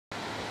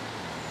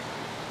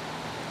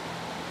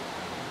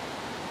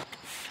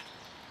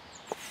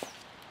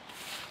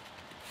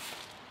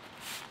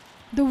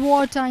The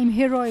wartime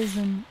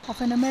heroism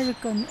of an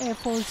American Air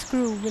Force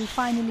crew will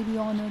finally be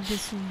honored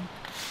this week,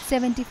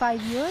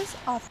 75 years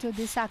after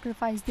they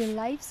sacrificed their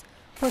lives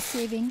for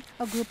saving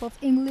a group of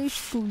English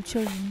school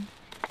children.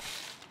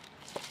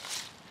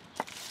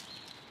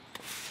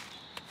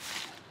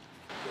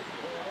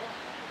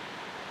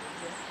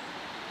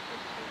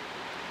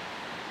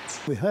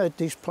 We heard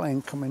this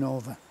plane coming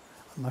over.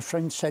 And my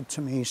friend said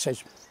to me, he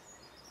says,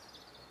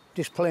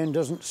 "This plane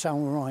doesn't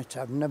sound right.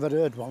 I've never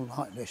heard one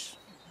like this."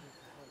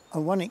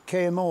 And when it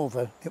came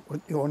over, it was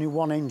only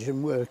one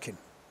engine working.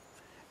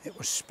 It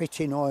was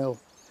spitting oil.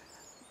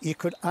 You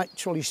could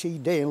actually see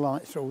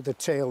daylight through the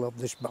tail of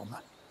this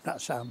bomber.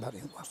 That's how bad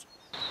it was.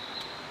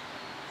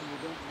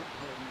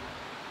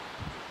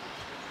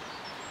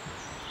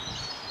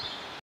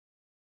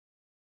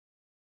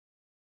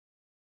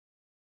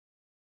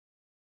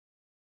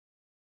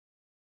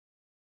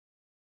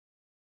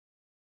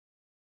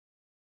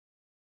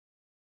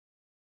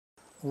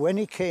 When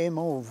he came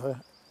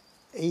over,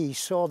 he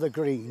saw the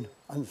green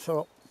and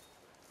thought,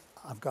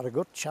 "I've got a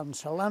good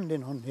chance of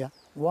landing on you."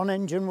 One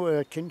engine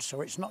working,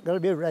 so it's not going to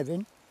be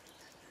revving.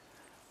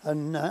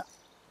 And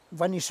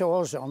when he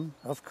saw us on,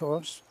 of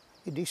course,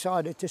 he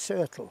decided to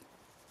circle,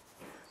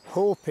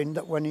 hoping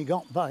that when he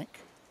got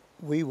back,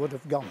 we would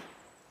have gone,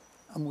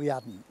 and we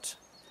hadn't.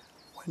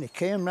 When he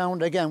came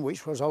round again,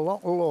 which was a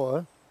lot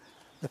lower,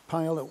 the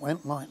pilot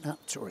went like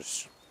that to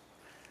us.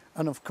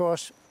 And of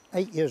course,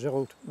 8 years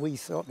old, we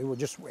thought they were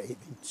just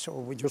waving, so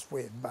we just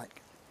waved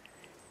back.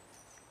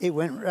 He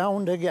went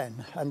round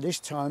again, and this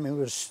time he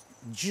was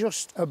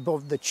just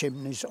above the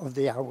chimneys of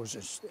the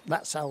houses.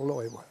 That's how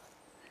low he was.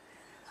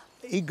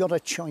 He got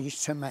a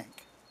choice to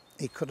make.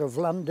 He could have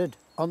landed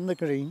on the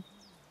green,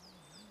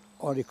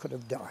 or he could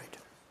have died,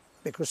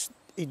 because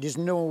there's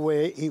no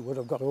way he would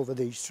have got over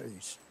these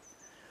trees.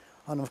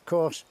 And of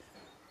course,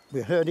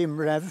 we heard him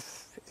rev,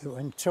 he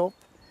went up,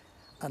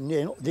 and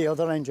the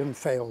other engine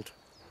failed,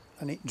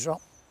 and it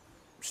dropped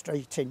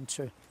straight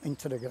into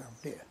the ground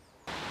here.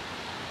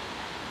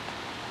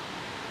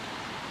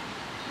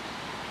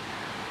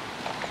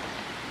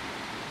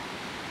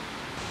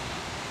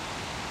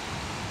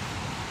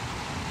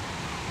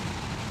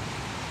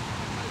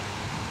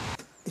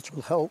 It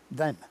will help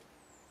them.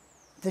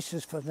 This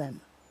is for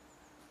them.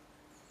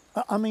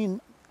 I mean,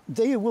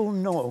 they will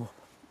know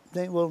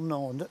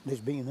that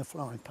there's been a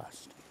fly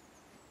past.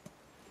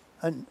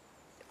 And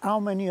how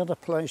many other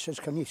places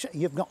can you say?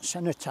 You've got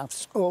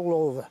cenotaphs all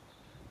over.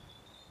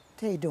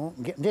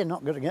 They're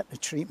not going to get the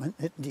treatment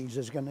that these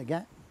are going to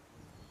get.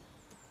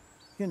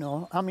 You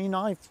know, I mean,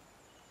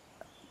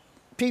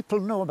 people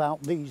know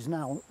about these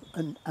now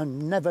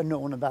and never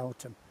known about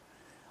them.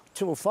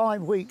 Till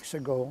 5 weeks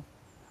ago,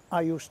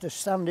 I used to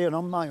stand here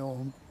on my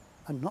own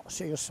and not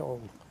see a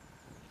soul.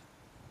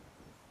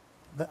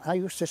 But I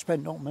used to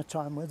spend all my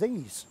time with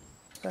these.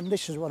 And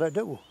this is what I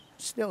do,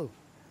 still.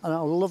 And I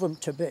love them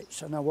to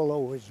bits, and I will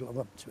always love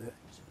them to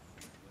bits.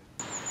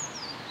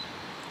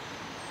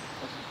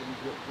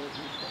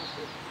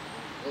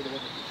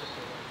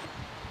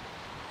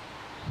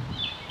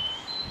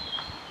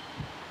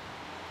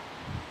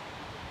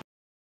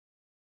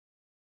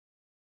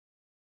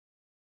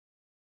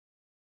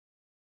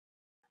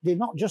 They're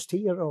not just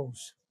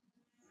heroes.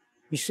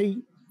 You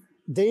see,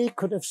 they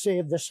could have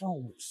saved their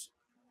souls.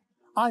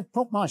 I've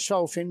put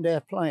myself in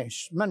their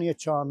place many a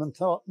time and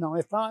thought, now,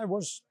 if I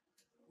was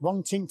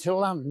wanting to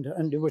land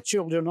and there were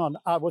children on,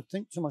 I would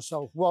think to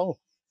myself, well,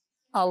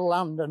 I'll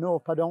land and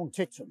hope I don't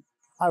hit them.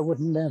 I would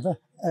never,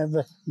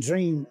 ever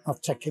dream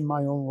of taking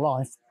my own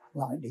life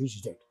like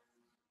these did.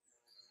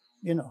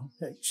 You know,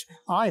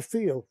 I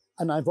feel,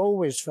 and I've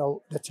always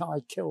felt, that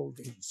I killed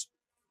these.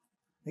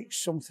 It's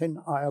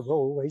something I have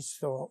always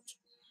thought.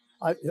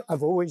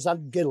 I've always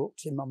had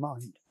guilt in my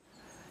mind.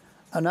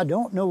 And I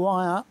don't know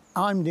why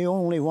I'm the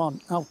only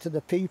one out of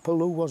the people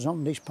who was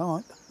on this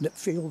pipe that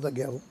feel the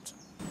guilt.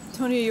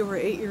 Tony, you were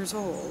 8 years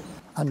old.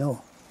 I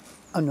know.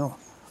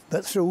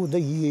 But through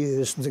the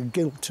years, the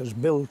guilt has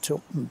built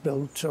up and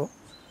built up.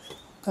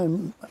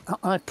 And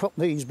I put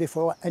these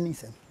before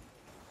anything.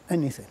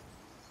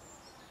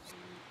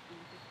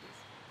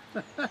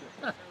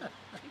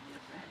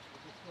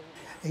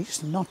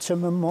 It's not a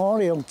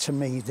memorial to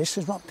me. This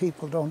is what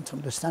people don't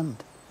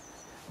understand.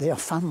 They are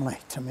family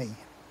to me.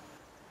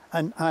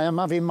 And I am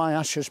having my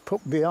ashes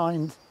put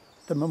behind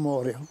the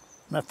memorial.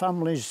 My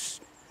family's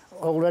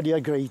already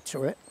agreed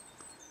to it.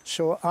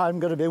 So I'm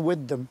going to be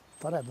with them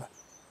forever.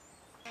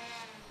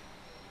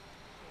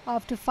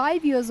 After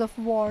 5 years of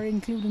war,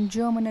 including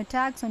German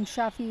attacks on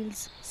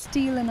Sheffield's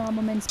steel and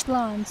armaments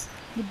plants,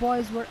 the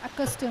boys were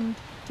accustomed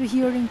to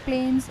hearing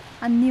planes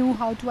and knew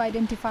how to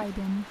identify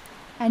them.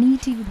 An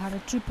ETV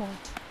Bharat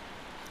report.